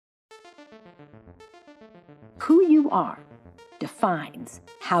Who you are defines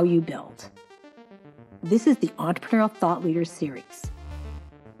how you build. This is the Entrepreneurial Thought Leaders Series,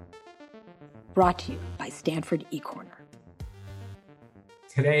 brought to you by Stanford eCorner.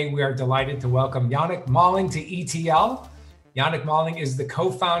 Today, we are delighted to welcome Jannick Malling to ETL. Jannick Malling is the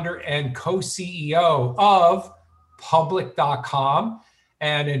co-founder and co-CEO of Public.com,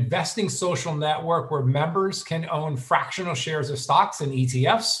 an investing social network where members can own fractional shares of stocks and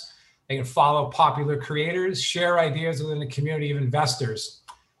ETFs. They can follow popular creators, share ideas within a community of investors.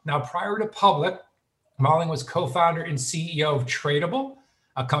 Now, prior to Public, Malling was co-founder and CEO of Tradable,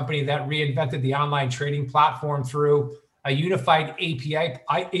 a company that reinvented the online trading platform through a unified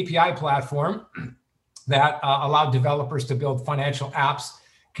API platform that allowed developers to build financial apps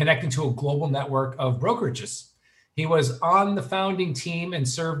connecting to a global network of brokerages. He was on the founding team and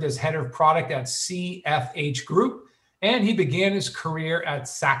served as head of product at CFH Group, and he began his career at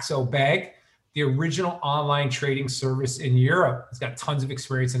Saxo Bank, the original online trading service in Europe. He's got tons of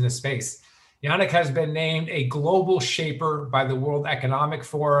experience in this space. Jannick has been named a global shaper by the World Economic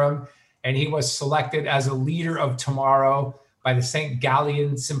Forum, and he was selected as a leader of tomorrow by the St.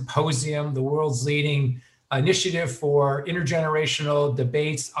 Gallen Symposium, the world's leading initiative for intergenerational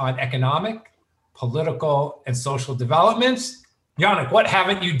debates on economic, political, and social developments. Jannick, what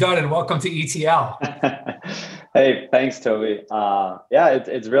haven't you done? And welcome to ETL. Hey, thanks, Toby.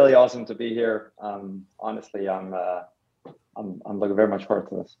 It's really awesome to be here. Honestly, I'm looking very much forward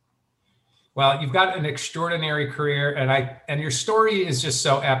to this. Well, you've got an extraordinary career, and your story is just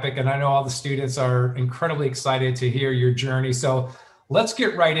so epic. And I know all the students are incredibly excited to hear your journey. So let's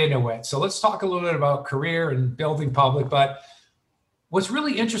get right into it. So let's talk a little bit about career and building Public. But what's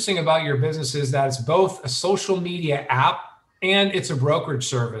really interesting about your business is that it's both a social media app and it's a brokerage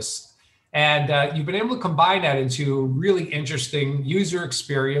service. And you've been able to combine that into a really interesting user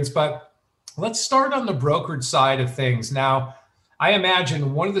experience. But let's start on the brokerage side of things. Now, I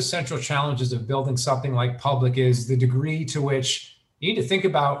imagine one of the central challenges of building something like Public is the degree to which you need to think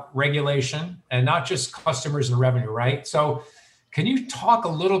about regulation and not just customers and revenue, right? So can you talk a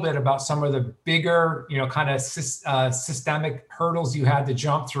little bit about some of the bigger, kind of systemic hurdles you had to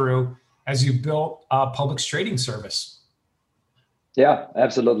jump through as you built Public's trading service? Yeah,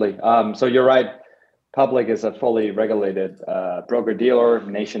 absolutely. So you're right. Public is a fully regulated broker-dealer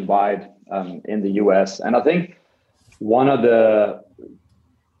nationwide in the US. And I think one of the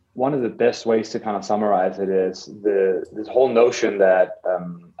best ways to kind of summarize it is this whole notion that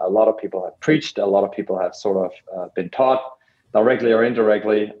a lot of people have preached, a lot of people have sort of been taught directly or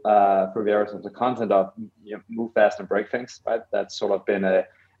indirectly through various sorts of content of move fast and break things, right? That's sort of been a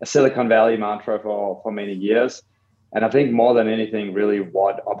Silicon Valley mantra for many years. And I think more than anything, really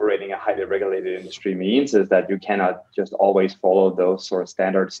what operating a highly regulated industry means is that you cannot just always follow those sort of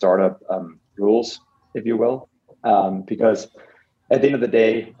standard startup rules, if you will. Because at the end of the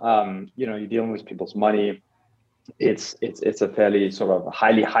day, you're dealing with people's money. It's a fairly sort of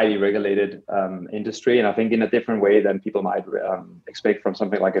highly regulated industry, and I think in a different way than people might expect from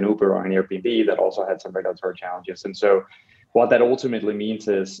something like an Uber or an Airbnb that also had some regulatory challenges. And so, what that ultimately means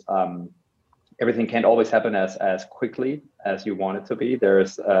is everything can't always happen as quickly as you want it to be. There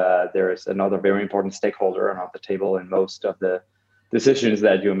is another very important stakeholder around the table in most of the decisions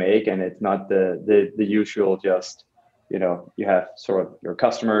that you make, and it's not the usual just you have sort of your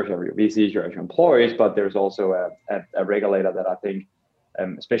customers, you have your VCs, your employees, but there's also a regulator that I think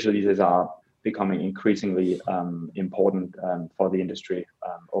especially these days are becoming increasingly important for the industry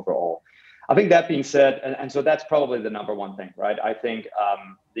overall. I think that being said, and so that's probably the number one thing, right? I think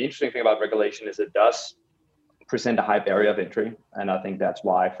the interesting thing about regulation is it does present a high barrier of entry, and I think that's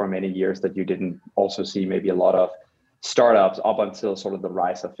why for many years that you didn't also see maybe a lot of startups up until sort of the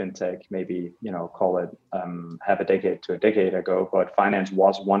rise of fintech, maybe, call it half a decade to a decade ago. But finance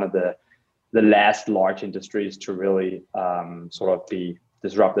was one of the last large industries to really sort of be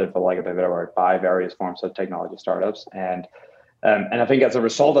disrupted, for lack of a better word, by various forms of technology startups. And I think as a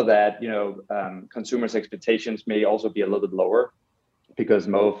result of that, consumers' expectations may also be a little bit lower because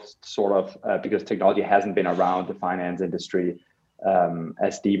because technology hasn't been around the finance industry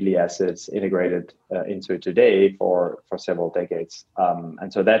as deeply as it's integrated into it today for several decades.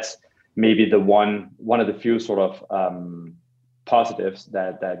 And so that's maybe one of the few sort of positives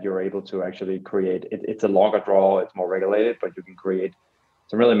that you're able to actually create. It's a longer draw, it's more regulated, but you can create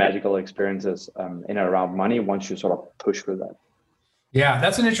some really magical experiences in and around money once you sort of push through that. Yeah,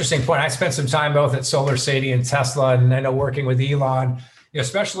 that's an interesting point. I spent some time both at SolarCity and Tesla, and I know working with Elon,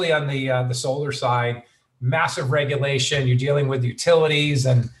 especially on the solar side, massive regulation. You're dealing with utilities,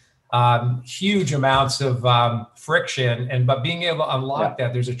 and huge amounts of friction, but being able to unlock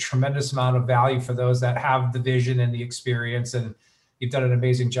that, there's a tremendous amount of value for those that have the vision and the experience, and you've done an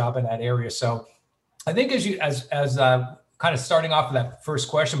amazing job in that area. So I think as kind of starting off with that first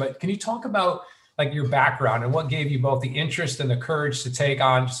question, but can you talk about like your background and what gave you both the interest and the courage to take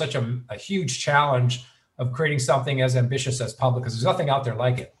on such a huge challenge of creating something as ambitious as Public, because there's nothing out there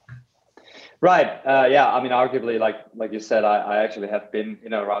like it. Right. Yeah. I mean, arguably, like you said, I actually have been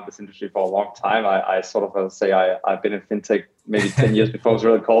around this industry for a long time. I sort of say I've been in fintech maybe 10 years before it was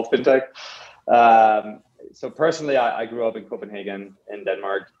really called fintech. So personally, I grew up in Copenhagen in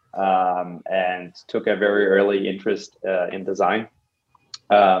Denmark, and took a very early interest in design.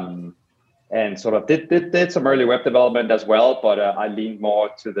 And sort of did some early web development as well, but I leaned more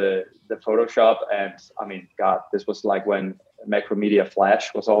to the Photoshop. And I mean, God, this was like when Macromedia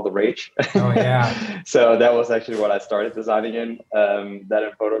Flash was all the rage. Oh yeah. So that was actually what I started designing in, that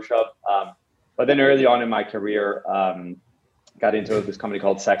in Photoshop. But then early on in my career, got into this company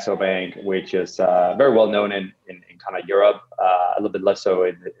called Saxo Bank, which is very well known in kind of Europe, a little bit less so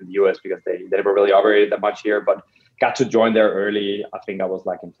in the US because they never really operated that much here, but got to join there early. I think I was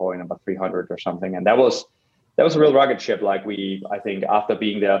like employee number 300 or something. And that was a real rocket ship. Like I think after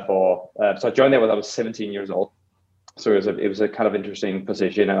being there so I joined there when I was 17 years old. So it was a kind of interesting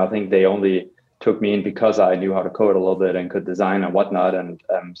position. And I think they only took me in because I knew how to code a little bit and could design and whatnot. And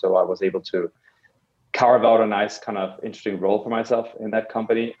so I was able to carve out a nice kind of interesting role for myself in that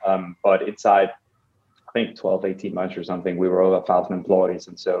company. But inside, I think 12, 18 months or something, we were over 1,000 employees.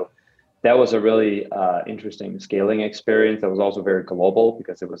 And so that was a really interesting scaling experience. That was also very global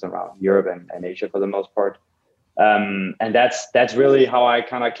because it was around Europe and Asia for the most part. And that's really how I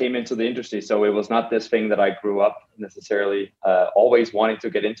kind of came into the industry. So it was not this thing that I grew up necessarily always wanting to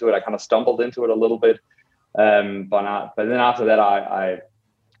get into it. I kind of stumbled into it a little bit. But then after that,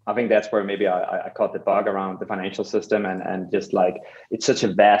 I think that's where maybe I caught the bug around the financial system and just like, it's such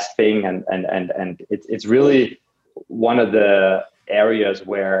a vast thing. And it's really one of the areas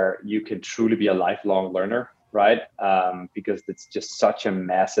where you can truly be a lifelong learner, right? Because it's just such a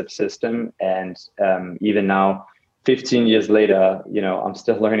massive system. And even now, 15 years later, I'm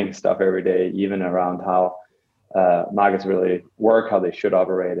still learning stuff every day, even around how markets really work, how they should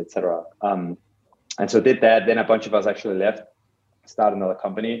operate, et cetera. And so did that. Then a bunch of us actually left, started another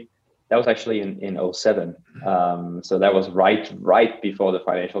company. That was actually in 2007. So that was right before the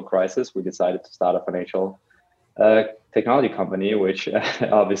financial crisis. We decided to start a financial technology company, which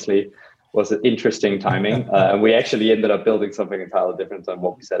obviously was an interesting timing. And we actually ended up building something entirely different than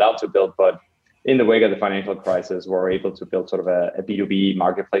what we set out to build. But in the wake of the financial crisis, we were able to build sort of a B2B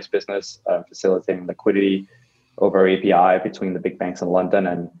marketplace business, facilitating liquidity over API between the big banks in London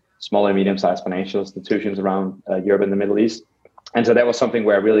and small and medium-sized financial institutions around Europe and the Middle East. And so that was something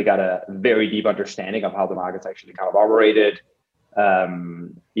where I really got a very deep understanding of how the markets actually kind of operated,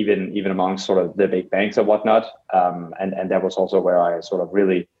 even amongst sort of the big banks and whatnot. And that was also where I sort of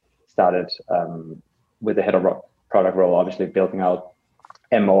really started with the head of product role, obviously building out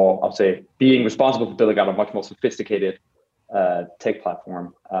and more, I'll say, being responsible for building out a much more sophisticated tech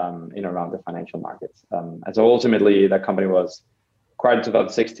platform in around the financial markets. And so ultimately that company was acquired in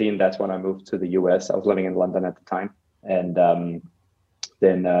 2016. That's when I moved to the US. I was living in London at the time. And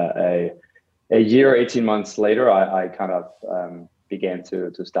then a year, 18 months later, I kind of began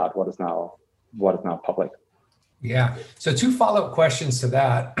to start what is now Public. Yeah. So 2 follow-up questions to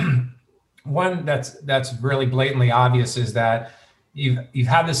that. One that's really blatantly obvious is that you've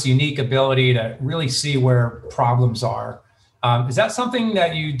had this unique ability to really see where problems are. Is that something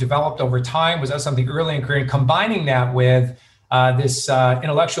that you developed over time? Was that something early in career? And combining that with this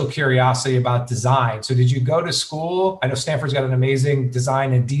intellectual curiosity about design. So did you go to school? I know Stanford's got an amazing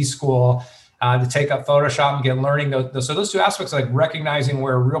design and D school to take up Photoshop and get learning. So those 2 aspects, like recognizing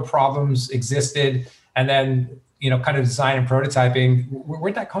where real problems existed and then, kind of design and prototyping,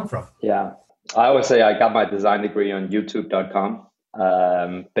 where'd that come from? Yeah, I always say I got my design degree on youtube.com.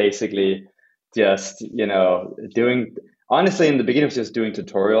 Basically just, honestly, in the beginning, it was just doing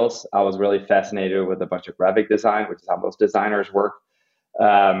tutorials. I was really fascinated with a bunch of graphic design, which is how most designers work.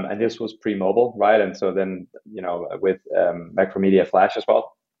 And this was pre-mobile, right? And so then, with Macromedia Flash as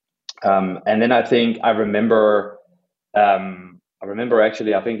well. And then I think I remember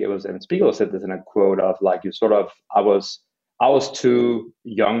actually, I think it was, and Spiegel said this in a quote of like, I was too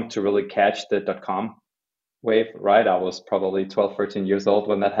young to really catch the .com wave, right? I was probably 12, 13 years old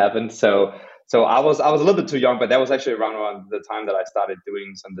when that happened. So I was a little bit too young, but that was actually around the time that I started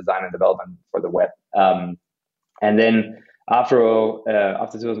doing some design and development for the web. And then after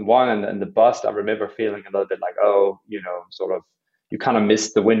 2001 and the bust, I remember feeling a little bit like, sort of you kind of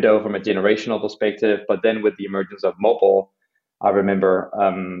missed the window from a generational perspective. But then with the emergence of mobile, I remember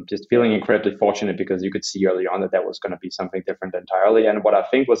just feeling incredibly fortunate because you could see early on that was going to be something different entirely. And what I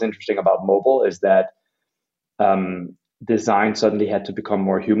think was interesting about mobile is that design suddenly had to become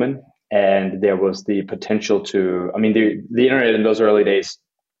more human. And there was the potential to, I mean, the internet in those early days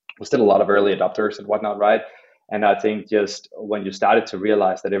was still a lot of early adopters and whatnot, right? And I think just when you started to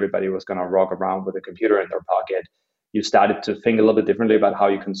realize that everybody was going to walk around with a computer in their pocket, you started to think a little bit differently about how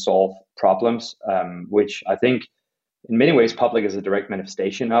you can solve problems, which I think in many ways public is a direct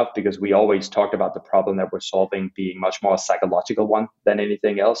manifestation of, because we always talked about the problem that we're solving being much more a psychological one than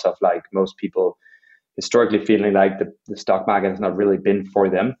anything else, of like most people historically feeling like the stock market has not really been for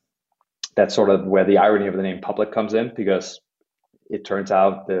them. That's sort of where the irony of the name public comes in, because it turns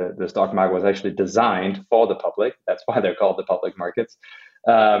out the stock market was actually designed for the public. That's why they're called the public markets.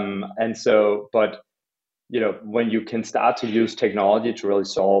 And so, but when you can start to use technology to really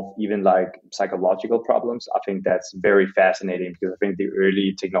solve even like psychological problems, I think that's very fascinating, because I think the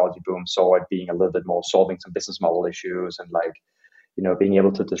early technology boom saw it being a little bit more solving some business model issues and like, being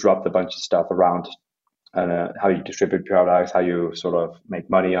able to disrupt a bunch of stuff around how you distribute products, how you sort of make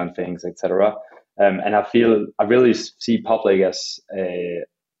money on things, etc. And I really see public as a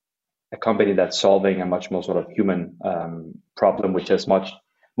company that's solving a much more sort of human problem, which has much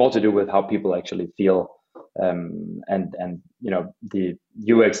more to do with how people actually feel. And the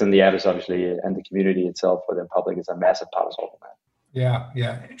UX and the app is obviously, and the community itself within public is a massive part of solving that.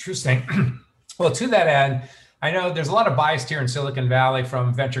 Yeah, interesting. Well, to that end, I know there's a lot of bias here in Silicon Valley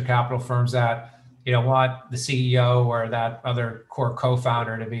from venture capital firms that want the CEO or that other core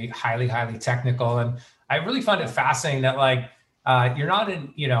co-founder to be highly, highly technical. And I really find it fascinating that like you're not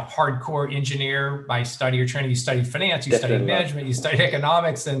an hardcore engineer by study or training. You studied finance, you studied management, you studied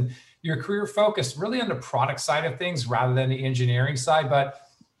economics, and your career focused really on the product side of things rather than the engineering side. But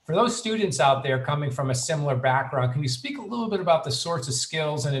for those students out there coming from a similar background, can you speak a little bit about the sorts of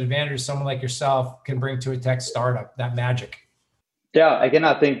skills and advantages someone like yourself can bring to a tech startup, that magic? Yeah, again,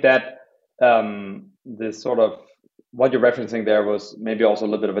 I think that this sort of what you're referencing there was maybe also a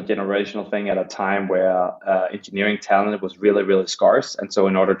little bit of a generational thing at a time where engineering talent was really, really scarce. And so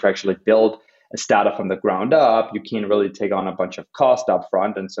in order to actually build a startup from the ground up, you can't really take on a bunch of cost up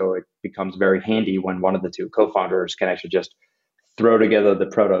front. And so it becomes very handy when one of the two co-founders can actually just throw together the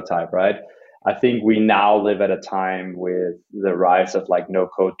prototype, right? I think we now live at a time with the rise of like no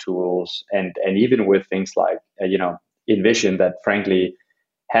code tools and even with things like, InVision, that frankly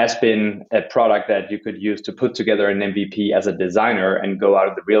has been a product that you could use to put together an MVP as a designer and go out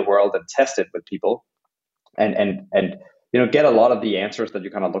of the real world and test it with people and get a lot of the answers that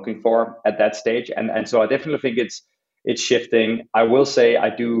you're kind of looking for at that stage. And so I definitely think it's shifting. I will say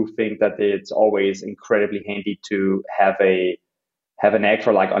I do think that it's always incredibly handy to have an knack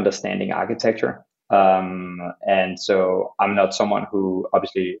for like understanding architecture. And so I'm not someone who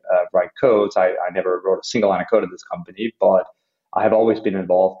obviously write codes. I never wrote a single line of code at this company, but I have always been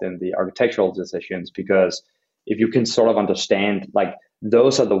involved in the architectural decisions, because if you can sort of understand, like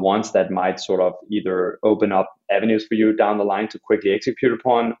those are the ones that might sort of either open up avenues for you down the line to quickly execute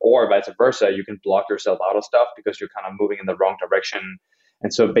upon, or vice versa, you can block yourself out of stuff because you're kind of moving in the wrong direction.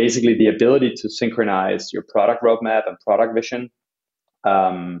 And so basically the ability to synchronize your product roadmap and product vision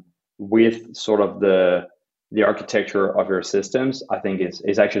with sort of the architecture of your systems, I think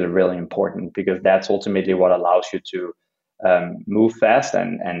is actually really important, because that's ultimately what allows you to move fast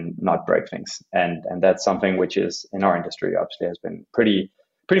and not break things. And that's something which is in our industry obviously has been pretty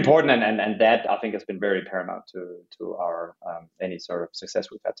important. And that I think has been very paramount to our any sort of success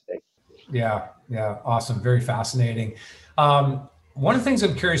we've had today. Yeah. Awesome. Very fascinating. One of the things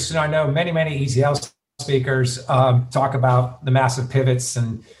I'm curious to know, I know many ETL speakers talk about the massive pivots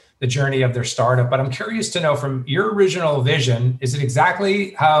and the journey of their startup, but I'm curious to know from your original vision, is it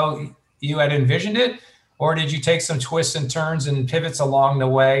exactly how you had envisioned it? Or did you take some twists and turns and pivots along the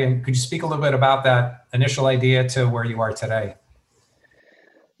way? And could you speak a little bit about that initial idea to where you are today?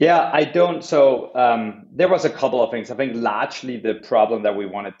 Yeah, I don't. So there was a couple of things. I think largely the problem that we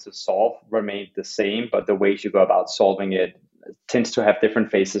wanted to solve remained the same, but the ways you go about solving it tends to have different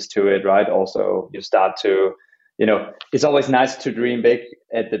phases to it, right? Also, you start to, it's always nice to dream big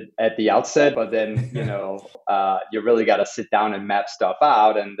at the outset, but then, you really got to sit down and map stuff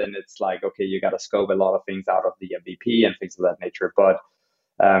out. And then it's like, okay, you got to scope a lot of things out of the MVP and things of that nature. But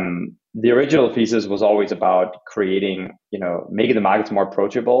the original thesis was always about creating, making the markets more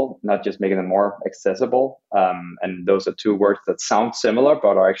approachable, not just making them more accessible. And those are two words that sound similar,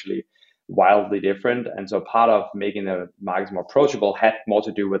 but are actually wildly different. And so part of making the markets more approachable had more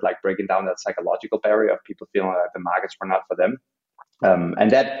to do with like breaking down that psychological barrier of people feeling like the markets were not for them.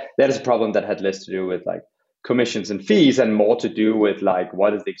 And that is a problem that had less to do with like commissions and fees and more to do with like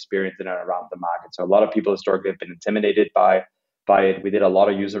what is the experience in and around the market. So a lot of people historically have been intimidated by it. We did a lot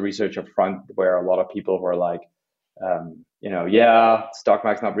of user research up front where a lot of people were like, yeah, stock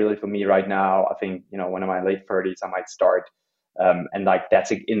market's not really for me right now. I think, when in my late 30s, I might start. And like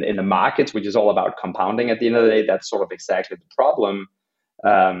that's in the markets, which is all about compounding at the end of the day, that's sort of exactly the problem.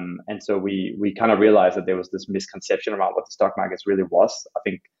 And so we kind of realized that there was this misconception about what the stock markets really was. I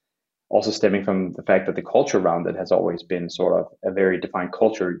think also stemming from the fact that the culture around it has always been sort of a very defined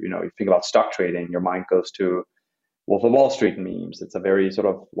culture. You think about stock trading, your mind goes to Wolf of Wall Street memes. It's a very sort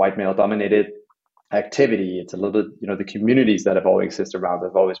of white male dominated activity. It's a little bit, the communities that have always existed around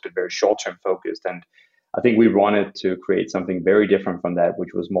have always been very short-term focused. And I think we wanted to create something very different from that,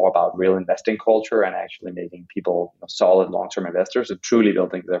 which was more about real investing culture and actually making people solid long-term investors and truly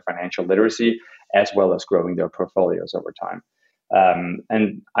building their financial literacy as well as growing their portfolios over time.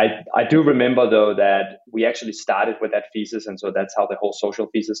 And I do remember, though, that we actually started with that thesis. And so that's how the whole social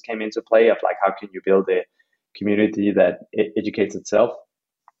thesis came into play of like, how can you build a community that educates itself?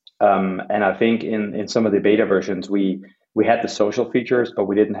 And I think in some of the beta versions, we had the social features, but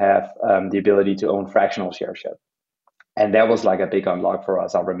we didn't have the ability to own fractional shares yet. And that was like a big unlock for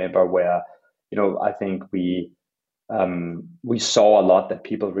us. I remember where, I think we saw a lot that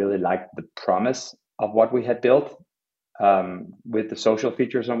people really liked the promise of what we had built with the social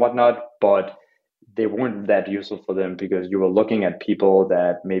features and whatnot, but they weren't that useful for them because you were looking at people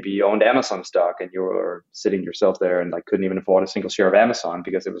that maybe owned Amazon stock and you were sitting yourself there and like couldn't even afford a single share of Amazon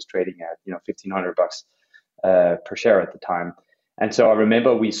because it was trading at $1,500 per share at the time. And so I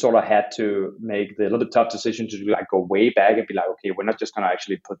remember we sort of had to make the little bit tough decision to like go way back and be like, okay, we're not just going to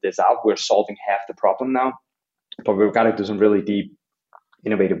actually put this out. We're solving half the problem now, but we've got to do some really deep,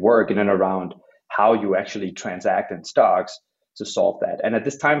 innovative work in and around how you actually transact in stocks to solve that. And at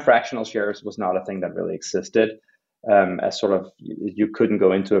this time, fractional shares was not a thing that really existed. As sort of you couldn't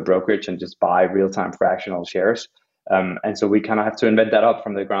go into a brokerage and just buy real-time fractional shares. And so we kind of have to invent that up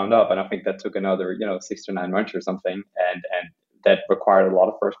from the ground up. And I think that took another, 6 to 9 months or something. And that required a lot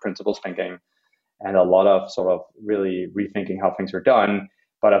of first principles thinking and a lot of sort of really rethinking how things are done.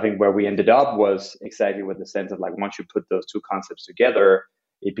 But I think where we ended up was exactly with the sense of like, once you put those two concepts together,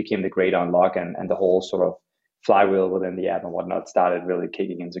 it became the great unlock and the whole sort of flywheel within the app and whatnot started really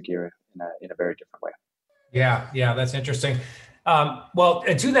kicking into gear in a very different way. Yeah, that's interesting. Well,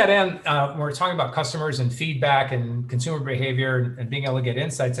 and to that end, we're talking about customers and feedback and consumer behavior and being able to get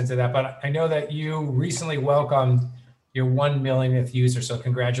insights into that. But I know that you recently welcomed your 1 millionth user, so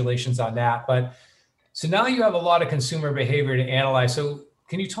congratulations on that. But so now you have a lot of consumer behavior to analyze. So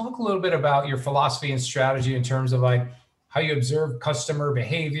can you talk a little bit about your philosophy and strategy in terms of like how you observe customer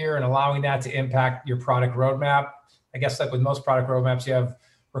behavior and allowing that to impact your product roadmap? I guess like with most product roadmaps, you have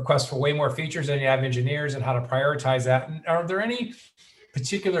requests for way more features than you have engineers and how to prioritize that. And are there any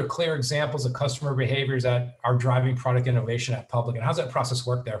particular clear examples of customer behaviors that are driving product innovation at Public? And how's that process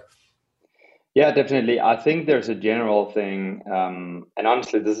work there? Yeah, definitely. I think there's a general thing, and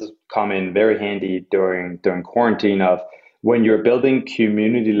honestly, this is coming very handy during quarantine of when you're building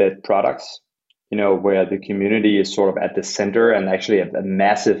community-led products, where the community is sort of at the center and actually a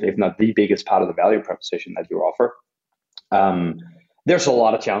massive, if not the biggest part of the value proposition that you offer. There's a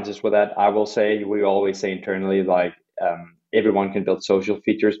lot of challenges with that. I will say, we always say internally, like everyone can build social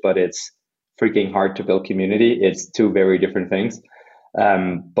features, but it's freaking hard to build community. It's two very different things.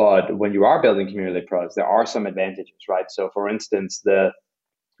 But when you are building community products, there are some advantages, right? So for instance,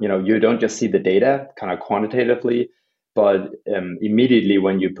 you don't just see the data kind of quantitatively, but immediately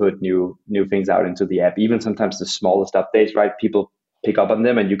when you put new things out into the app, even sometimes the smallest updates, right? People pick up on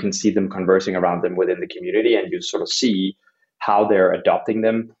them and you can see them conversing around them within the community, and you sort of see how they're adopting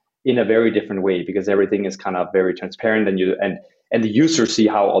them in a very different way because everything is kind of very transparent, and the users see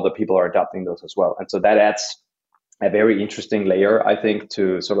how other people are adopting those as well. And so that adds a very interesting layer, I think,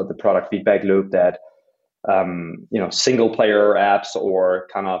 to sort of the product feedback loop that single player apps or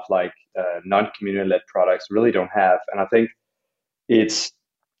kind of like non-community led products really don't have. And I think it's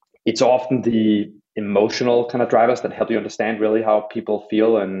often the emotional kind of drivers that help you understand really how people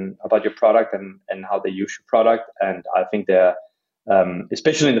feel and about your product and how they use your product. And I think there,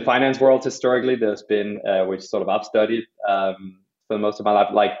 especially in the finance world, historically, there's been, which sort of I've studied for most of my life,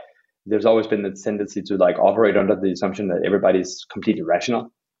 like there's always been the tendency to like operate under the assumption that everybody's completely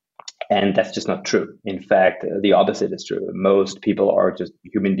rational. And that's just not true. In fact, the opposite is true. Most people are just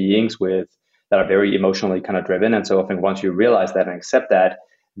human beings that are very emotionally kind of driven. And so I think once you realize that and accept that,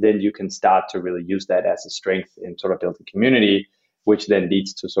 then you can start to really use that as a strength in sort of building community, which then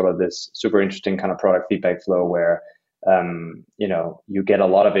leads to sort of this super interesting kind of product feedback flow where you get a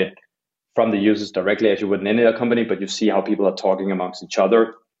lot of it from the users directly as you would in any other company, but you see how people are talking amongst each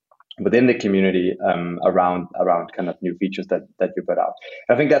other within the community around kind of new features that you put out.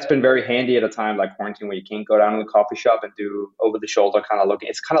 I think that's been very handy at a time like quarantine where you can't go down to the coffee shop and do over the shoulder kind of looking.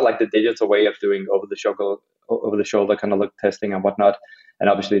 It's kind of like the digital way of doing over the shoulder kind of look testing and whatnot. And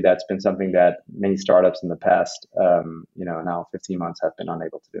obviously that's been something that many startups in the past, now 15 months have been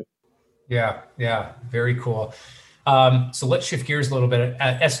unable to do. Yeah, very cool. So let's shift gears a little bit.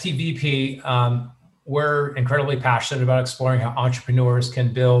 At STVP, we're incredibly passionate about exploring how entrepreneurs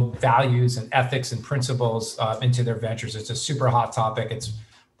can build values and ethics and principles into their ventures. It's a super hot topic. It's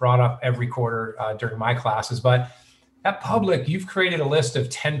brought up every quarter during my classes. But at Public, you've created a list of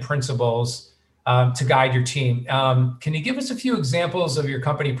 10 principles to guide your team. Can you give us a few examples of your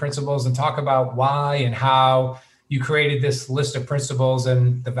company principles and talk about why and how you created this list of principles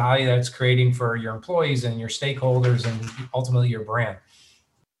and the value that it's creating for your employees and your stakeholders and ultimately your brand?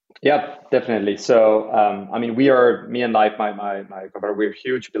 Yeah, definitely. So, me and Life, my company, we're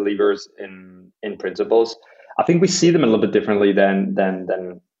huge believers in principles. I think we see them a little bit differently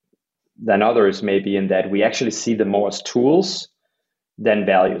than others, maybe, in that we actually see them more as tools than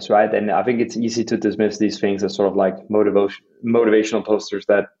values, right? And I think it's easy to dismiss these things as sort of like motivational posters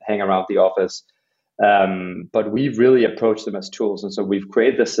that hang around the office. But we really approach them as tools. And so we've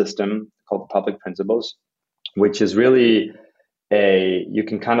created this system called the Public Principles, which is really you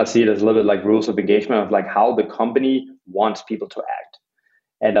can kind of see it as a little bit like rules of engagement of like how the company wants people to act.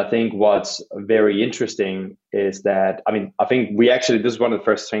 And I think what's very interesting is that, I think this is one of the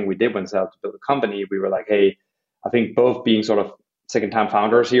first things we did when we set out to build a company. We were like, hey, I think both being sort of second-time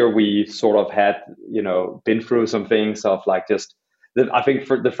founders here, we sort of had, been through some things of like I think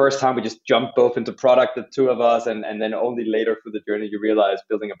for the first time, we just jumped both into product, the two of us, and then only later through the journey, you realize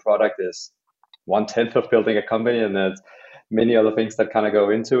building a product is 1/10 of building a company, and there's many other things that kind of go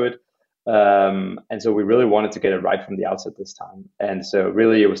into it. And so we really wanted to get it right from the outset this time. And so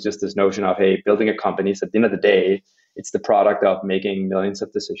really it was just this notion of, hey, building a company. So at the end of the day, it's the product of making millions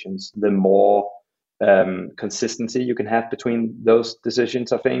of decisions. The more consistency you can have between those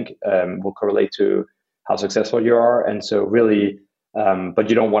decisions, I think, will correlate to how successful you are. And so really, but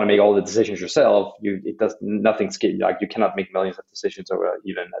you don't want to make all the decisions yourself. Nothing's like you cannot make millions of decisions over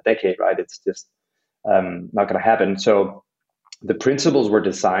even a decade, right? It's just not going to happen. So the principles were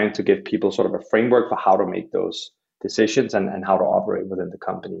designed to give people sort of a framework for how to make those decisions and how to operate within the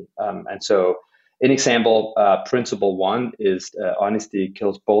company. And so an example, principle 1 is honesty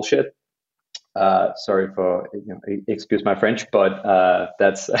kills bullshit. Sorry for, excuse my French, but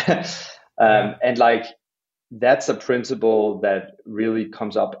that's, and like, that's a principle that really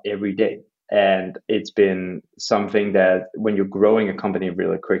comes up every day. And it's been something that when you're growing a company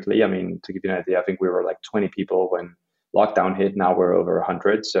really quickly, to give you an idea, I think we were like 20 people when lockdown hit. Now we're over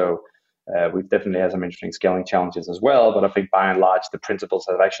 100. So we've definitely had some interesting scaling challenges as well. But I think by and large, the principles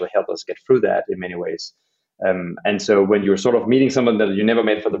have actually helped us get through that in many ways. And so when you're sort of meeting someone that you never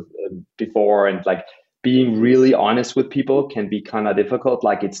met before, and like being really honest with people can be kind of difficult.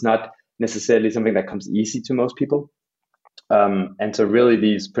 Like it's not necessarily something that comes easy to most people. And so really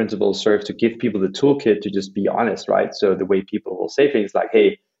these principles serve to give people the toolkit to just be honest, right? So the way people will say things like,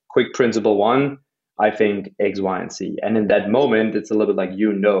 hey, quick principle 1, I think X, Y, and Z. And in that moment, it's a little bit like,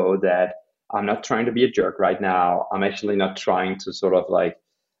 that I'm not trying to be a jerk right now. I'm actually not trying to sort of like,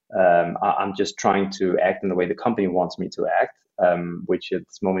 I'm just trying to act in the way the company wants me to act, which at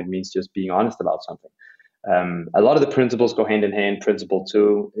this moment means just being honest about something. A lot of the principles go hand in hand. Principle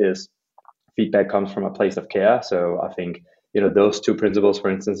 2 is feedback comes from a place of care. So I think, those two principles, for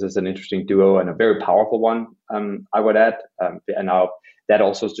instance, is an interesting duo and a very powerful one, I would add. And now that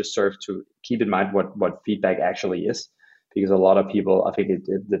also just serves to keep in mind what feedback actually is, because a lot of people, I think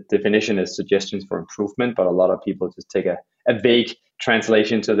the definition is suggestions for improvement, but a lot of people just take a vague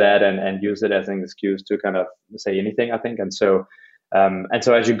translation to that and use it as an excuse to kind of say anything, I think. And so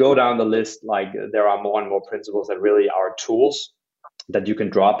as you go down the list, like there are more and more principles that really are tools that you can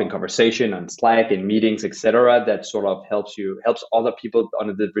drop in conversation on Slack, in meetings, etc. That sort of helps other people on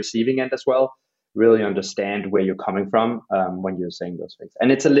the receiving end as well really understand where you're coming from when you're saying those things.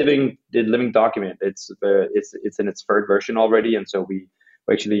 And it's a living document. It's in its third version already, and so we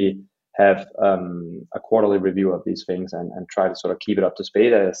actually have a quarterly review of these things and try to sort of keep it up to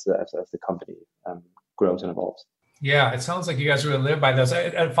speed as the company grows and evolves. Yeah, it sounds like you guys really live by those.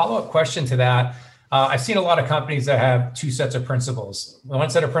 A follow-up question to that. I've seen a lot of companies that have two sets of principles. One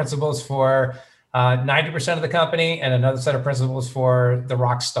set of principles for 90% of the company and another set of principles for the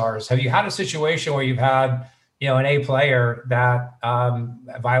rock stars. Have you had a situation where you've had, an A player that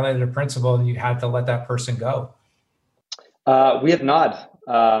violated a principle and you had to let that person go? We have not,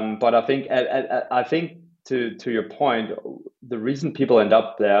 but I think to your point, the reason people end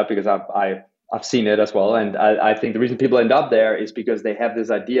up there, because I've seen it as well, and I think the reason people end up there is because they have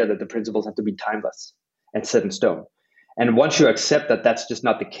this idea that the principles have to be timeless and set in stone. And once you accept that that's just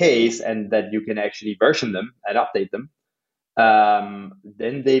not the case, and that you can actually version them and update them,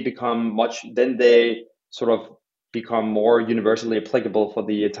 then they sort of become more universally applicable for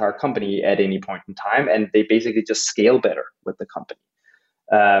the entire company at any point in time, and they basically just scale better with the company.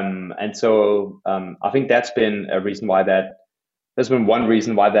 And so I think that's been a reason why there's been one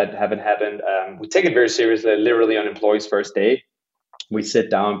reason why that haven't happened. We take it very seriously, literally on employees' first day. We sit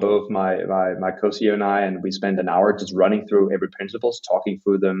down, both my co-CEO and I, and we spend an hour just running through every principles, talking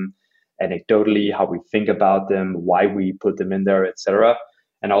through them anecdotally, how we think about them, why we put them in there, etc.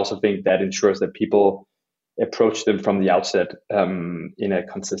 And I also think that ensures that people approach them from the outset in a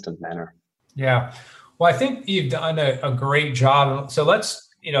consistent manner. Yeah. Well, I think you've done a great job. So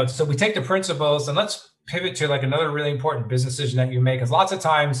so we take the principles and let's pivot to like another really important business decision that you make. Because lots of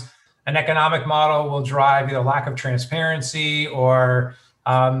times an economic model will drive either lack of transparency or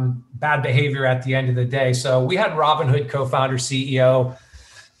bad behavior at the end of the day. So we had Robinhood co-founder, CEO,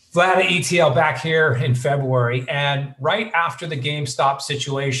 Vlad at ETL back here in February. And right after the GameStop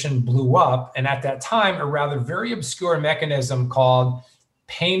situation blew up, and at that time, a rather very obscure mechanism called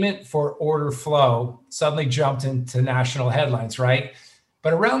payment for order flow suddenly jumped into national headlines, right?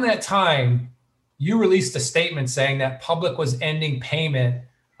 But around that time, you released a statement saying that public was ending payment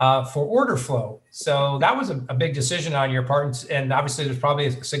for order flow. So that was a big decision on your part. And obviously there's probably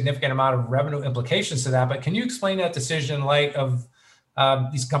a significant amount of revenue implications to that. But can you explain that decision in light of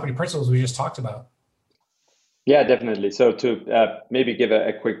these company principles we just talked about? Yeah, definitely. So to maybe give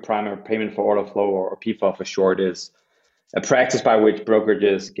a quick primer, payment for order flow, or PFOF for short, is a practice by which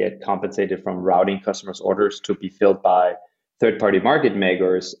brokerages get compensated from routing customers' orders to be filled by third-party market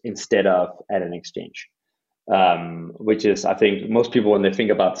makers instead of at an exchange. Which is, I think, most people, when they think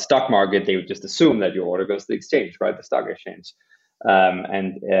about the stock market, they would just assume that your order goes to the exchange, right? The stock exchange.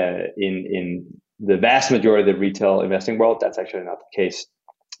 And in the vast majority of the retail investing world, that's actually not the case.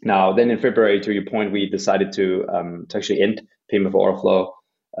 Now, then in February, to your point, we decided to actually end payment for order flow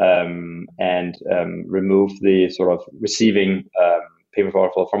and remove the sort of receiving payment for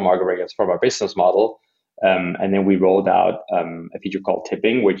order flow from market makers from our business model. And then we rolled out a feature called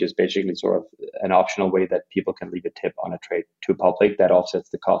tipping, which is basically sort of an optional way that people can leave a tip on a trade to public that offsets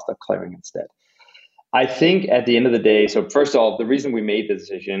the cost of clearing instead. I think at the end of the day, so first of all, the reason we made the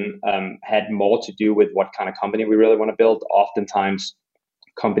decision had more to do with what kind of company we really want to build. Oftentimes,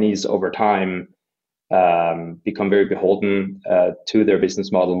 companies over time become very beholden to their business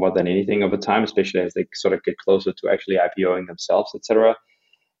model more than anything over time, especially as they sort of get closer to actually IPOing themselves, et cetera.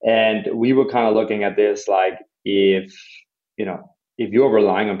 And we were kind of looking at this like, if you're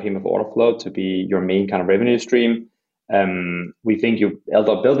relying on payment for order flow to be your main kind of revenue stream, we think you end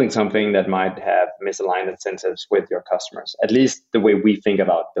up building something that might have misaligned incentives with your customers, at least the way we think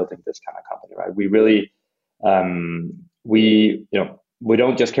about building this kind of company, right? We really, we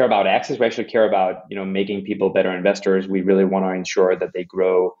don't just care about access. We actually care about, making people better investors. We really want to ensure that they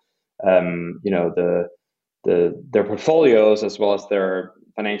grow, their portfolios as well as their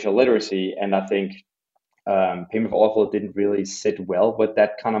financial literacy. And I think payment for order flow didn't really sit well with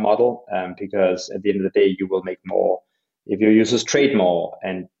that kind of model because at the end of the day, you will make more if your users trade more.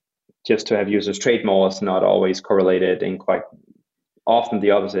 And just to have users trade more is not always correlated, and quite often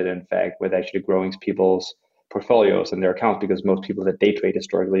the opposite, in fact, with actually growing people's portfolios and their accounts, because most people that day trade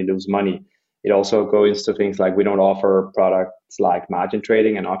historically lose money. It also goes to things like we don't offer products like margin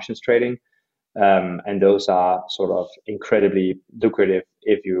trading and options trading. And those are sort of incredibly lucrative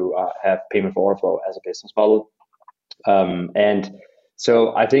if you have payment for order flow as a business model. And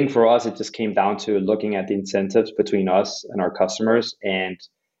so I think for us, it just came down to looking at the incentives between us and our customers. And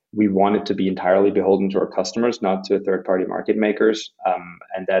we wanted to be entirely beholden to our customers, not to third-party market makers.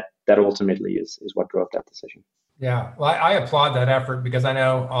 And that ultimately is what drove that decision. Yeah, well, I applaud that effort because I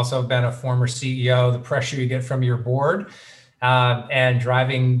know also been a former CEO, the pressure you get from your board and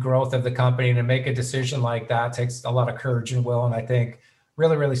driving growth of the company, and to make a decision like that takes a lot of courage and will. And I think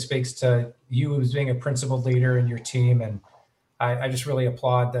really, really speaks to you as being a principled leader in your team. And I just really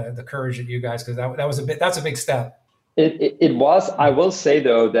applaud the courage of you guys, because that's a big step. It was. I will say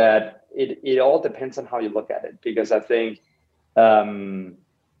though that it all depends on how you look at it, because I think,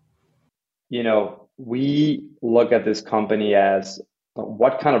 we look at this company as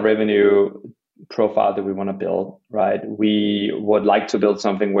what kind of revenue profile do we want to build, right? We would like to build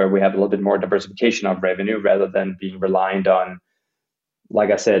something where we have a little bit more diversification of revenue rather than being reliant on, like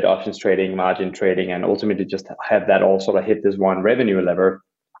I said, options trading, margin trading, and ultimately just have that all sort of hit this one revenue lever.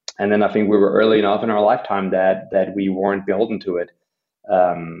 And then I think we were early enough in our lifetime that we weren't beholden to it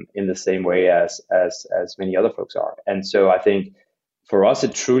in the same way as many other folks are. And so I think for us,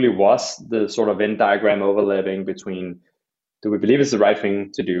 it truly was the sort of Venn diagram overlapping between, do we believe it's the right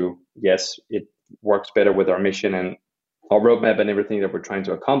thing to do? Yes, it works better with our mission and our roadmap and everything that we're trying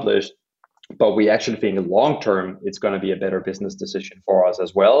to accomplish. But we actually think long term, it's going to be a better business decision for us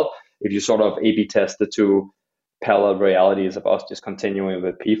as well. If you sort of A/B test the two parallel realities of us just continuing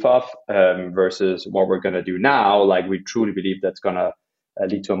with PFOF versus what we're going to do now, like we truly believe that's going to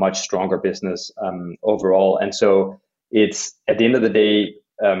lead to a much stronger business overall. And so it's at the end of the day,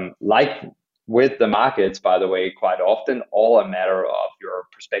 like with the markets, by the way, quite often all a matter of your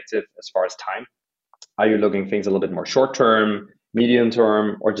perspective as far as time. Are you looking things a little bit more short term, medium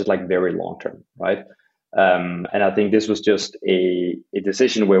term, or just like very long term, right? And I think this was just a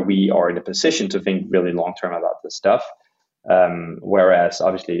decision where we are in a position to think really long term about this stuff, whereas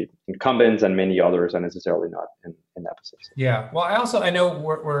obviously incumbents and many others are necessarily not in that position. Yeah, well, I know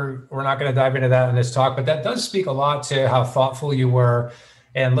we're not going to dive into that in this talk, but that does speak a lot to how thoughtful you were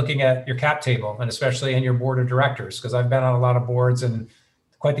and looking at your cap table, and especially in your board of directors, because I've been on a lot of boards and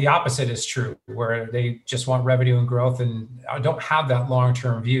quite the opposite is true, where they just want revenue and growth and don't have that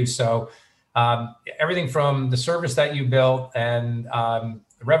long-term view. So everything from the service that you built and the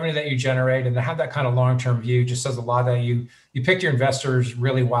revenue that you generate, and to have that kind of long-term view just says a lot that you picked your investors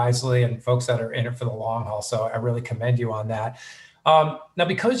really wisely and folks that are in it for the long haul. So I really commend you on that. Now,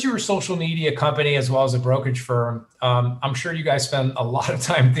 because you're a social media company as well as a brokerage firm, I'm sure you guys spend a lot of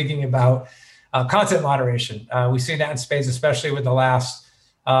time thinking about content moderation. We've seen that in spades, especially with the last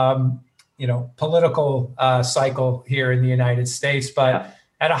political cycle here in the United States. But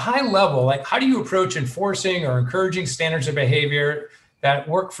at a high level, like how do you approach enforcing or encouraging standards of behavior that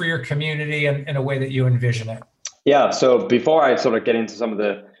work for your community in a way that you envision it? Yeah. So before I sort of get into some of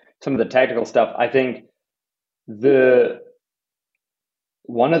the tactical stuff, I think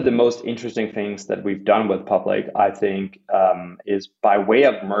one of the most interesting things that we've done with Public, I think, is by way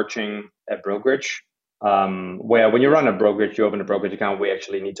of merging a brokerage, where when you run a brokerage, you open a brokerage account, we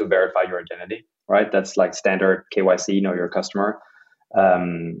actually need to verify your identity, right? That's like standard KYC, know your customer.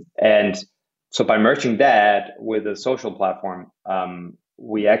 And so by merging that with a social platform,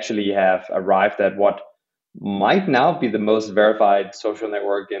 we actually have arrived at what might now be the most verified social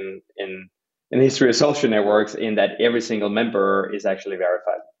network in the history of social networks, in that every single member is actually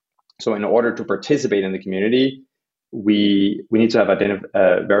verified. So in order to participate in the community, we need to have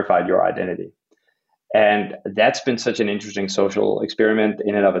verified your identity. And that's been such an interesting social experiment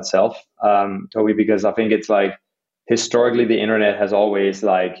in and of itself, Toby, because I think it's like historically the internet has always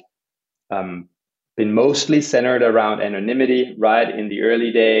been mostly centered around anonymity, right? In the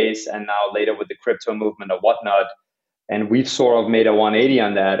early days, and now later with the crypto movement or whatnot. And we've sort of made a 180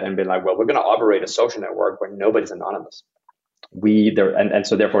 on that and been like, well, we're going to operate a social network where nobody's anonymous. And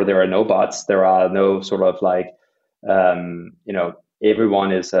so therefore there are no bots. There are no sort of like,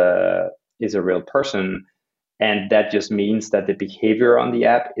 everyone is a real person. And that just means that the behavior on the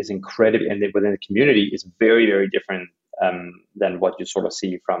app is incredible. And within the community is very, very different than what you sort of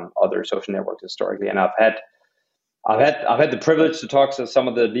see from other social networks historically. And I've had the privilege to talk to some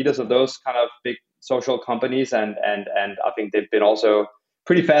of the leaders of those kind of big social companies, and I think they've been also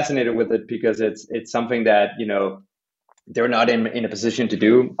pretty fascinated with it, because it's something that they're not in a position to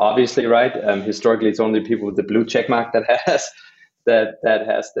do, obviously, right? Historically, it's only people with the blue checkmark that has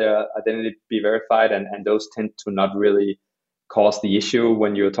their identity be verified, and those tend to not really cause the issue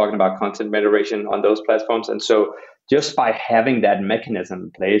when you're talking about content moderation on those platforms. And so just by having that mechanism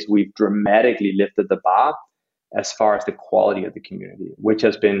in place, we've dramatically lifted the bar as far as the quality of the community, which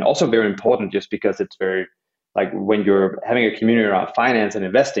has been also very important, just because it's very, like, when you're having a community around finance and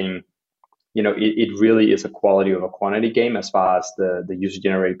investing, it really is a quality over quantity game as far as the user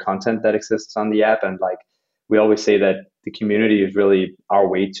generated content that exists on the app. And like we always say, that the community is really our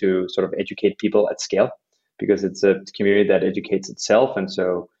way to sort of educate people at scale, because it's a community that educates itself. And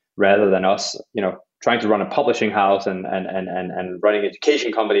so rather than us, trying to run a publishing house and running an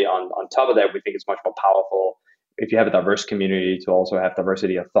education company on top of that, we think it's much more powerful if you have a diverse community to also have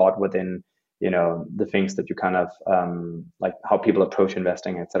diversity of thought within, the things that you kind of like how people approach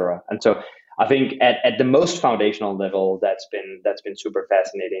investing, et cetera. And so I think at the most foundational level, that's been super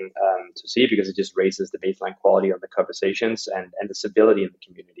fascinating to see, because it just raises the baseline quality of the conversations and the civility in the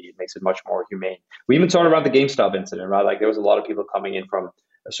community. It makes it much more humane. We even talked about the GameStop incident, right? Like there was a lot of people coming in from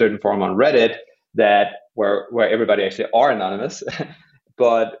a certain forum on Reddit where everybody actually are anonymous.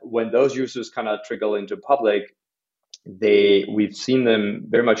 But when those users kind of trickle into public, we've seen them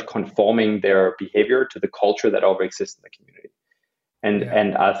very much conforming their behavior to the culture that already exists in the community.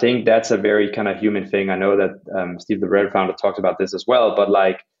 And I think that's a very kind of human thing. I know that Steve, the Reddit founder, talked about this as well. But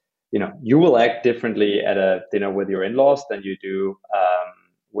like, you will act differently at a dinner with your in-laws than you do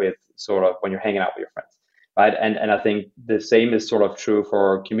with sort of when you're hanging out with your friends, right? And I think the same is sort of true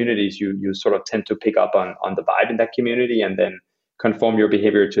for communities. You sort of tend to pick up on the vibe in that community and then conform your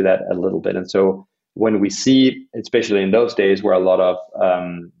behavior to that a little bit. And so when we see, especially in those days where a lot of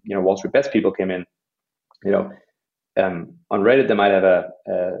Wall Street Bets people came in, on Reddit, they might have a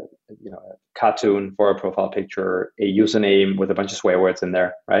cartoon for a profile picture, a username with a bunch of swear words in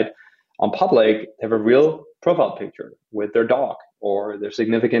there, right? On public, they have a real profile picture with their dog or their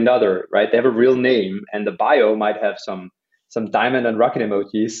significant other, right? They have a real name, and the bio might have some diamond and rocket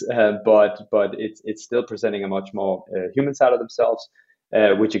emojis, but it's still presenting a much more human side of themselves,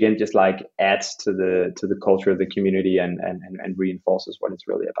 which again just like adds to the culture of the community and reinforces what it's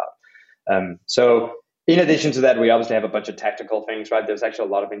really about. So in addition to that, we obviously have a bunch of tactical things, right? There's actually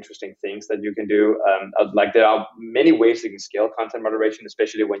a lot of interesting things that you can do. Like there are many ways you can scale content moderation,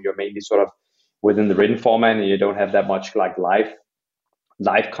 especially when you're mainly sort of within the written format and you don't have that much like live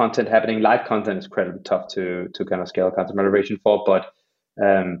content happening. Live content is incredibly tough to kind of scale content moderation for, but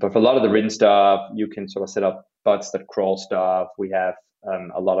for a lot of the written stuff, you can sort of set up bots that crawl stuff. We have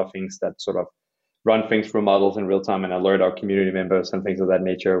a lot of things that sort of run things through models in real time and alert our community members and things of that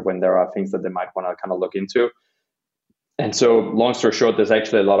nature when there are things that they might want to kind of look into. And so long story short, there's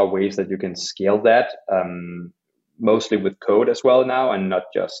actually a lot of ways that you can scale that, mostly with code as well now, and not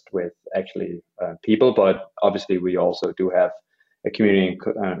just with actually people. But obviously, we also do have a community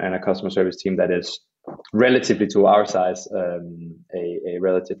and a customer service team that is relatively to our size, a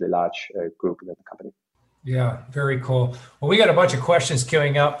relatively large group within the company. Yeah, very cool. Well, we got a bunch of questions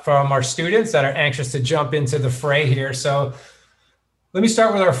queuing up from our students that are anxious to jump into the fray here. So let me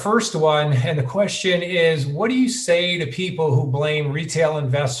start with our first one. And the question is, what do you say to people who blame retail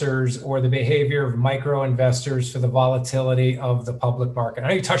investors or the behavior of micro investors for the volatility of the public market? I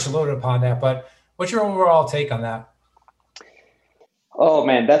know you touched a little bit upon that, but what's your overall take on that? Oh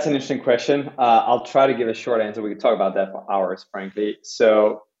man, that's an interesting question. I'll try to give a short answer. We could talk about that for hours, frankly.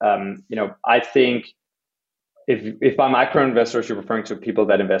 So, I think if by micro investors, you're referring to people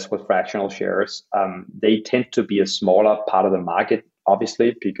that invest with fractional shares, they tend to be a smaller part of the market,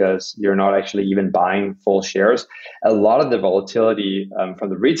 obviously, because you're not actually even buying full shares. A lot of the volatility from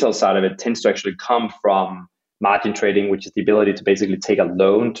the retail side of it tends to actually come from margin trading, which is the ability to basically take a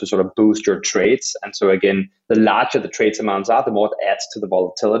loan to sort of boost your trades. And so again, the larger the trades amounts are, the more it adds to the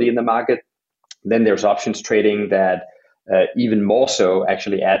volatility in the market. Then there's options trading that even more so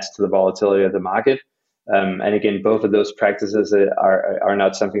actually adds to the volatility of the market. And again, both of those practices are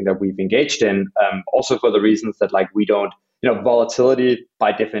not something that we've engaged in. Also for the reasons that like we don't, volatility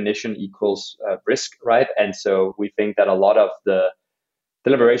by definition equals risk, right? And so we think that a lot of the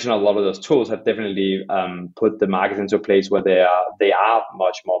deliberation, a lot of those tools have definitely put the markets into a place where they are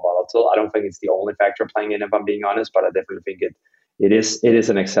much more volatile. I don't think it's the only factor playing in, if I'm being honest, but I definitely think it is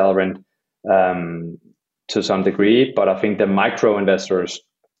an accelerant to some degree. But I think the micro investors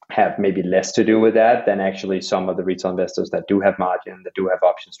have maybe less to do with that than actually some of the retail investors that do have margin, that do have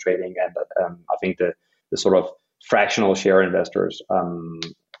options trading. And I think the sort of fractional share investors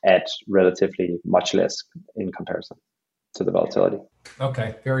add relatively much less in comparison to the volatility.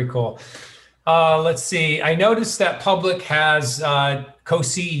 Okay, very cool. Let's see. I noticed that Public has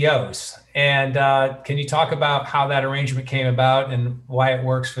co-CEOs. And can you talk about how that arrangement came about and why it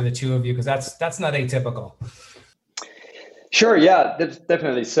works for the two of you? Because that's not atypical. Sure. Yeah,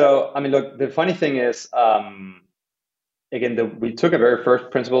 definitely. So, I mean, look, the funny thing is, again, we took a very first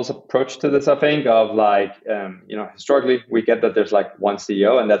principles approach to this, I think, of like, historically, we get that there's like one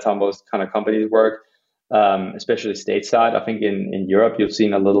CEO, and that's how most kind of companies work, especially stateside. I think in Europe, you've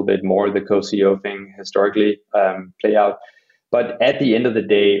seen a little bit more of the co-CEO thing historically play out. But at the end of the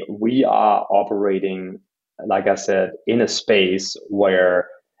day, we are operating, like I said, in a space where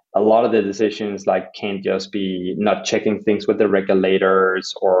a lot of the decisions like can't just be not checking things with the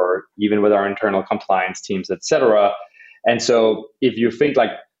regulators or even with our internal compliance teams, et cetera. And so if you think like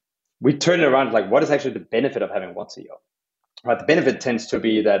we turn it around, like what is actually the benefit of having one CEO? Right. The benefit tends to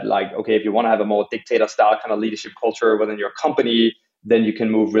be that like, okay, if you want to have a more dictator style kind of leadership culture within your company, then you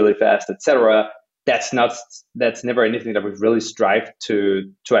can move really fast, et cetera. That's never anything that we've really strived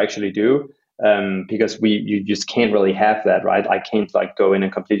to actually do. Because you just can't really have that, right? I can't like go in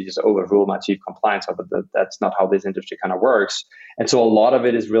and completely just overrule my chief compliance officer. That's not how this industry kind of works. And so a lot of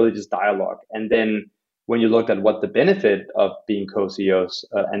it is really just dialogue. And then when you look at what the benefit of being co-CEOs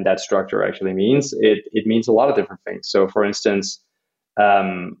and that structure actually means, it means a lot of different things. So for instance,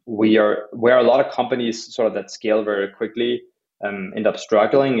 where a lot of companies sort of that scale very quickly end up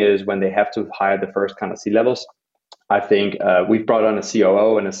struggling is when they have to hire the first kind of C-levels. I think we've brought on a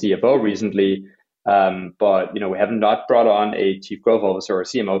COO and a CFO recently, but we have not brought on a chief growth officer or a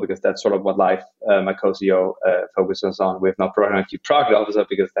CMO because that's sort of what my co-CEO focuses on. We've not brought on a chief product officer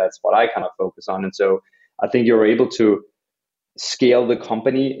because that's what I kind of focus on. And so I think you're able to scale the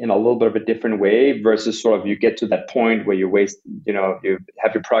company in a little bit of a different way versus sort of you get to that point where you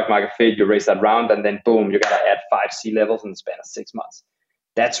have your product market fit, you raise that round, and then boom, you got to add 5 C-levels in the span of 6 months.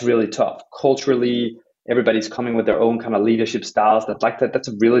 That's really tough. Culturally, everybody's coming with their own kind of leadership styles. That's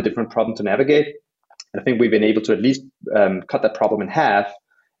a really different problem to navigate. And I think we've been able to at least cut that problem in half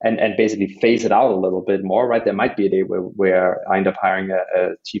and basically phase it out a little bit more, right? There might be a day where I end up hiring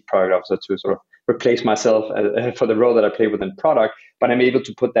a chief product officer to sort of replace myself for the role that I play within product, but I'm able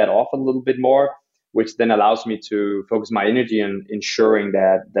to put that off a little bit more, which then allows me to focus my energy on ensuring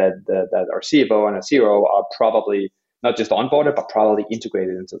that our CFO and our CRO are probably not just onboarded, but probably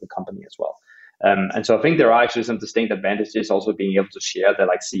integrated into the company as well. And so I think there are actually some distinct advantages also being able to share the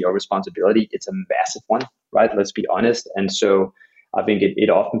CEO responsibility. It's a massive one, right? Let's be honest. And so I think it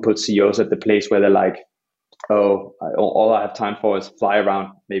often puts CEOs at the place where they're like, oh, all I have time for is fly around,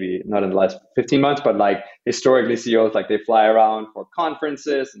 maybe not in the last 15 months, but like historically CEOs, like they fly around for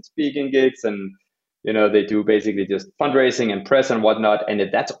conferences and speaking gigs and, they do basically just fundraising and press and whatnot. And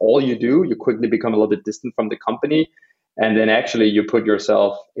if that's all you do, you quickly become a little bit distant from the company. And then actually you put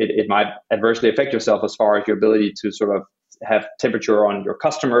yourself, it might adversely affect yourself as far as your ability to sort of have temperature on your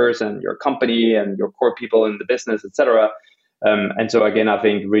customers and your company and your core people in the business, et cetera. And so again, I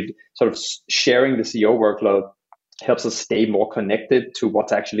think sort of sharing the CEO workload helps us stay more connected to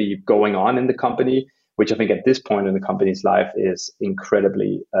what's actually going on in the company, which I think at this point in the company's life is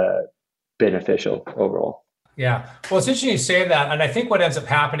incredibly beneficial overall. Yeah. Well, it's interesting you say that. And I think what ends up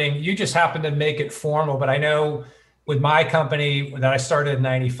happening, you just happen to make it formal, but I know with my company that I started in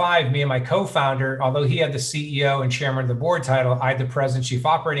 95, me and my co-founder, although he had the CEO and chairman of the board title, I had the president, chief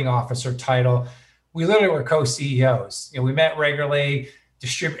operating officer title. We literally were co-CEOs. We met regularly,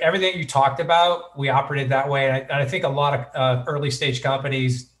 distribute everything you talked about. We operated that way. And I think a lot of early stage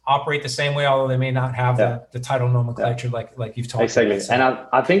companies operate the same way, although they may not have the title nomenclature like you've talked about. Exactly. And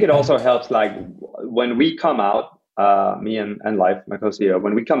I think it also helps, like when we come out, me and Leif, my co-CEO,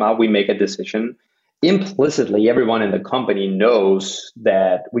 when we come out, we make a decision. Implicitly, everyone in the company knows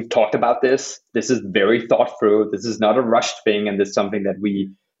that we've talked about this. This is very thought through. This is not a rushed thing. And this is something that we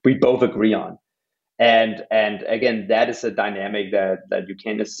both agree on. And again, that is a dynamic that you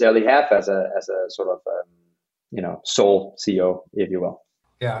can't necessarily have as a sort of, sole CEO, if you will.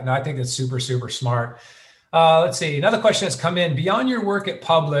 Yeah, no, I think that's super, super smart. Let's see. Another question has come in. Beyond your work at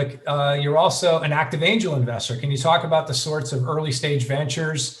Public, you're also an active angel investor. Can you talk about the sorts of early stage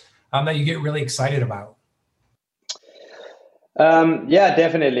ventures that you get really excited about? Yeah,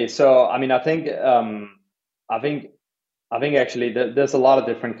 definitely. So, I mean, I think actually there's a lot of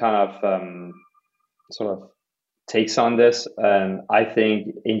different kind of sort of takes on this. And I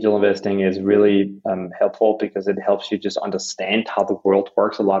think angel investing is really helpful because it helps you just understand how the world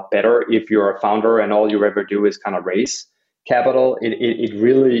works a lot better. If you're a founder and all you ever do is kind of raise capital, it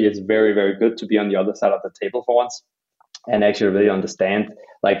really is very, very good to be on the other side of the table for once and actually really understand,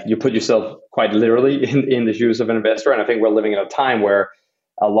 like you put yourself quite literally in the shoes of an investor. And I think we're living in a time where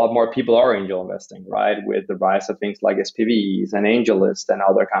a lot more people are angel investing, right? With the rise of things like SPVs and AngelList and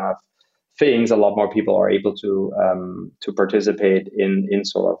other kind of things, a lot more people are able to participate in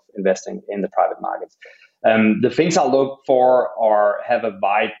sort of investing in the private markets. The things I look for have a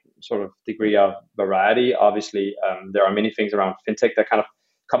wide sort of degree of variety. Obviously, there are many things around fintech that kind of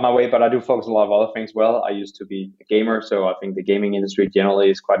come my way, but I do focus on a lot of other things. Well, I used to be a gamer, so I think the gaming industry generally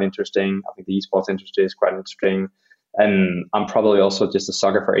is quite interesting. I think the esports industry is quite interesting. And I'm probably also just a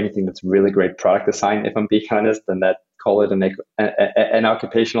sucker for anything that's really great product design, if I'm being honest, and that call it an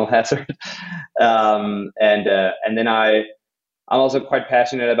occupational hazard. And then I'm also quite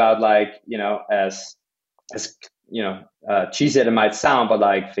passionate about, like, as cheesy as it might sound, but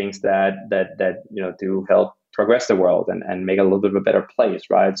like things that do help progress the world and make it a little bit of a better place,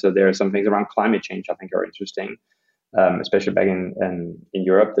 right? So there are some things around climate change I think are interesting. Especially back in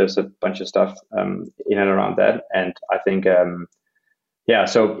Europe, there's a bunch of stuff in and around that. And I think,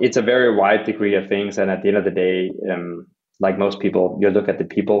 so it's a very wide degree of things. And at the end of the day, like most people, you look at the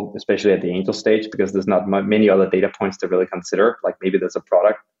people, especially at the angel stage, because there's not many other data points to really consider. Like maybe there's a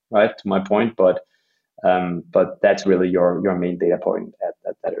product, right, to my point, but that's really your main data point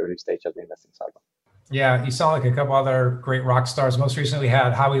at that early stage of the investing cycle. Yeah, you sound like a couple other great rock stars. Most recently, we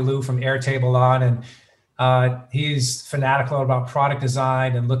had Howie Liu from Airtable on, and he's fanatical about product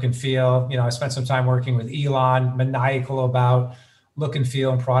design and look and feel. I spent some time working with Elon, maniacal about look and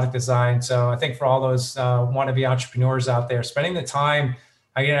feel and product design. So I think for all those wannabe entrepreneurs out there, spending the time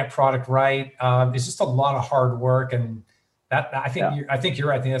getting that product right is just a lot of hard work. And that I think you're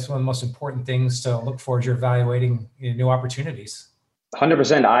right. I think that's one of the most important things to look for as you're evaluating new opportunities.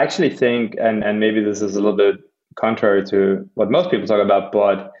 100%. I actually think, and maybe this is a little bit contrary to what most people talk about,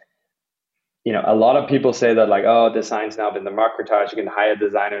 but a lot of people say that like, oh, design's now been democratized. You can hire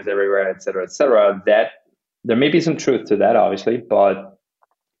designers everywhere, et cetera, et cetera. That there may be some truth to that, obviously, but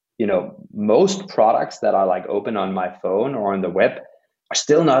most products that I like open on my phone or on the web are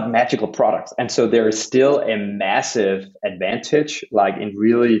still not magical products. And so there is still a massive advantage, like in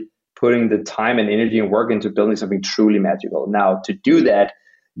really putting the time and energy and work into building something truly magical. Now, to do that,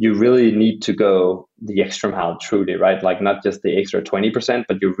 you really need to go the extra mile, truly, right? Like not just the extra 20%,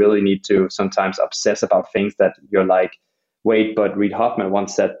 but you really need to sometimes obsess about things that you're like, wait, but Reid Hoffman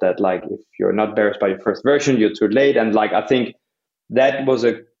once said that like, if you're not embarrassed by your first version, you're too late. And like, I think that was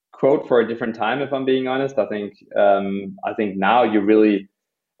a quote for a different time, if I'm being honest. I think now you really,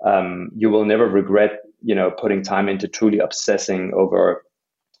 you will never regret, putting time into truly obsessing over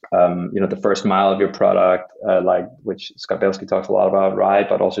the first mile of your product, like which Scott Belsky talks a lot about, right?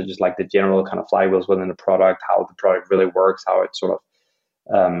 But also just like the general kind of flywheels within the product, how the product really works, how it sort of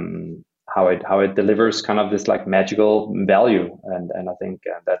how it delivers kind of this like magical value, and I think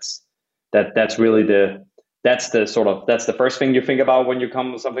that's really that's the first thing you think about when you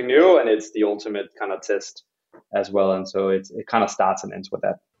come with something new, and it's the ultimate kind of test as well. And so it kind of starts and ends with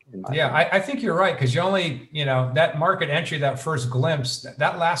that. Yeah, I think you're right, because you only, that market entry, that first glimpse,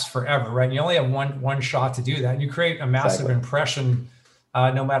 that lasts forever, right? And you only have one shot to do that, and you create a massive impression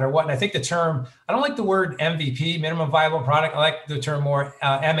no matter what. And I think the term, I don't like the word MVP, minimum viable product. I like the term more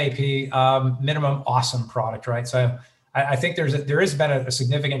MAP, minimum awesome product, right? So I think there has been a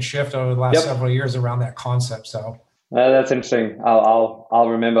significant shift over the last several years around that concept. So that's interesting. I'll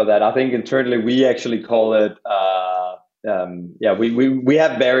remember that. I think internally we actually call it. We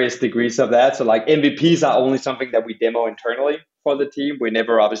have various degrees of that. So like MVPs are only something that we demo internally for the team. We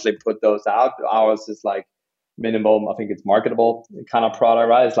never obviously put those out. Ours is like minimum, I think it's marketable kind of product,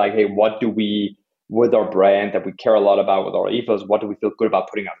 right? It's like, hey, what do we, with our brand that we care a lot about, with our ethos, what do we feel good about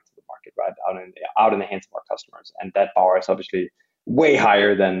putting out into the market, right? Out in the hands of our customers. And that bar is obviously way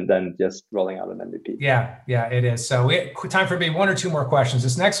higher than just rolling out an MVP. Yeah, it is. So we have time for maybe one or two more questions.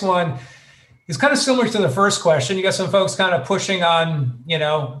 This next one is kind of similar to the first question. You got some folks kind of pushing on,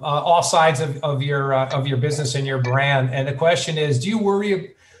 all sides of your business and your brand. And the question is, do you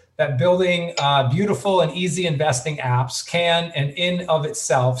worry that building beautiful and easy investing apps can, and in of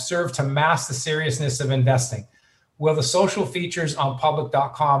itself, serve to mask the seriousness of investing? Will the social features on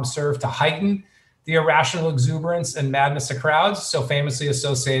public.com serve to heighten the irrational exuberance and madness of crowds so famously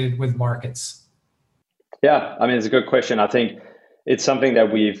associated with markets? Yeah, I mean, it's a good question. I think it's something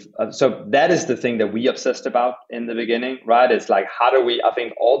that so that is the thing that we obsessed about in the beginning, right? It's like, I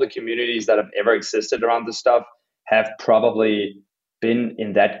think all the communities that have ever existed around this stuff have probably been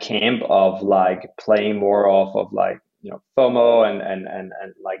in that camp of like playing more off of like, FOMO and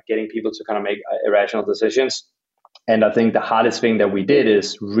like getting people to kind of make irrational decisions. And I think the hardest thing that we did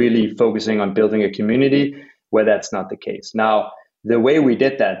is really focusing on building a community where that's not the case. Now, the way we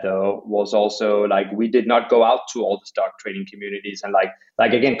did that though was also like, we did not go out to all the stock trading communities and like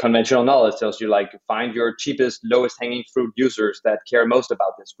again, conventional knowledge tells you like find your cheapest, lowest hanging fruit users that care most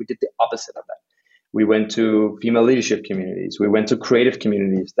about this. We did the opposite of that. We went to female leadership communities. We went to creative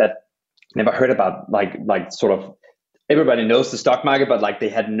communities that never heard about like sort of everybody knows the stock market, but like they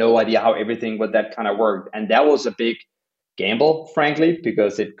had no idea how everything with that kind of worked. And that was a big gamble, frankly,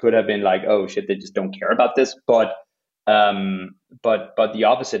 because it could have been like, oh shit, they just don't care about this. But the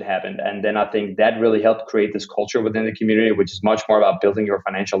opposite happened. And then I think that really helped create this culture within the community, which is much more about building your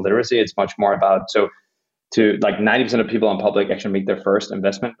financial literacy. It's much more about, to like 90% of people on public actually make their first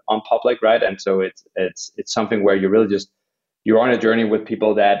investment on public, right? And so it's something where you really you're on a journey with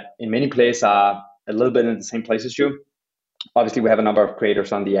people that in many places are a little bit in the same place as you. Obviously, we have a number of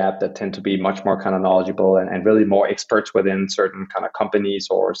creators on the app that tend to be much more kind of knowledgeable and really more experts within certain kind of companies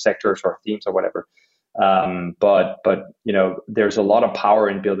or sectors or themes or whatever. But there's a lot of power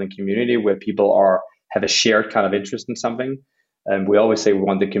in building community where people have a shared kind of interest in something. And we always say we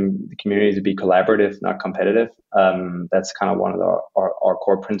want the community to be collaborative, not competitive. That's kind of one of our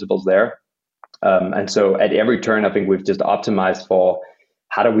core principles there. And so at every turn, I think we've just optimized for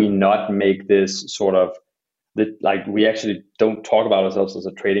how do we not make this sort of like we actually don't talk about ourselves as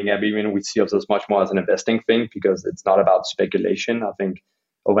a trading app. Even we see ourselves much more as an investing thing because it's not about speculation. I think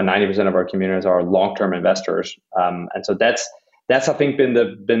over 90% of our communities are long-term investors, and so that's I think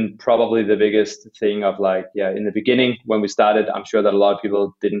been probably the biggest thing of like, yeah, in the beginning when we started, I'm sure that a lot of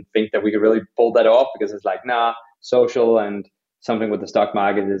people didn't think that we could really pull that off because it's like, nah, social and something with the stock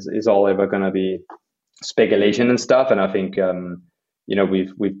market is all ever going to be speculation and stuff. And I think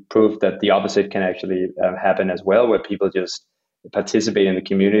we've proved that the opposite can actually happen as well, where people just participate in the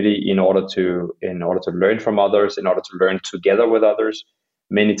community in order to learn from others, in order to learn together with others.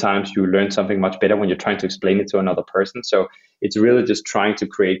 Many times you learn something much better when you're trying to explain it to another person. So it's really just trying to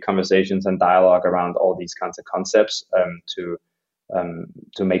create conversations and dialogue around all these kinds of concepts to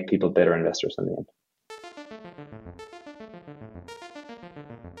make people better investors in the end.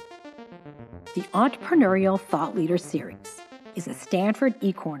 The Entrepreneurial Thought Leader Series is a Stanford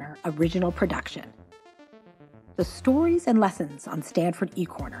eCorner original production. The stories and lessons on Stanford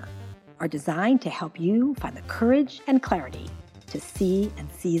eCorner are designed to help you find the courage and clarity to see and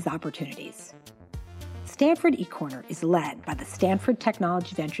seize opportunities. Stanford eCorner is led by the Stanford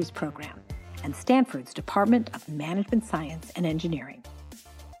Technology Ventures Program and Stanford's Department of Management Science and Engineering.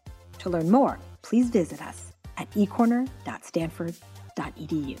 To learn more, please visit us at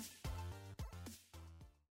ecorner.stanford.edu.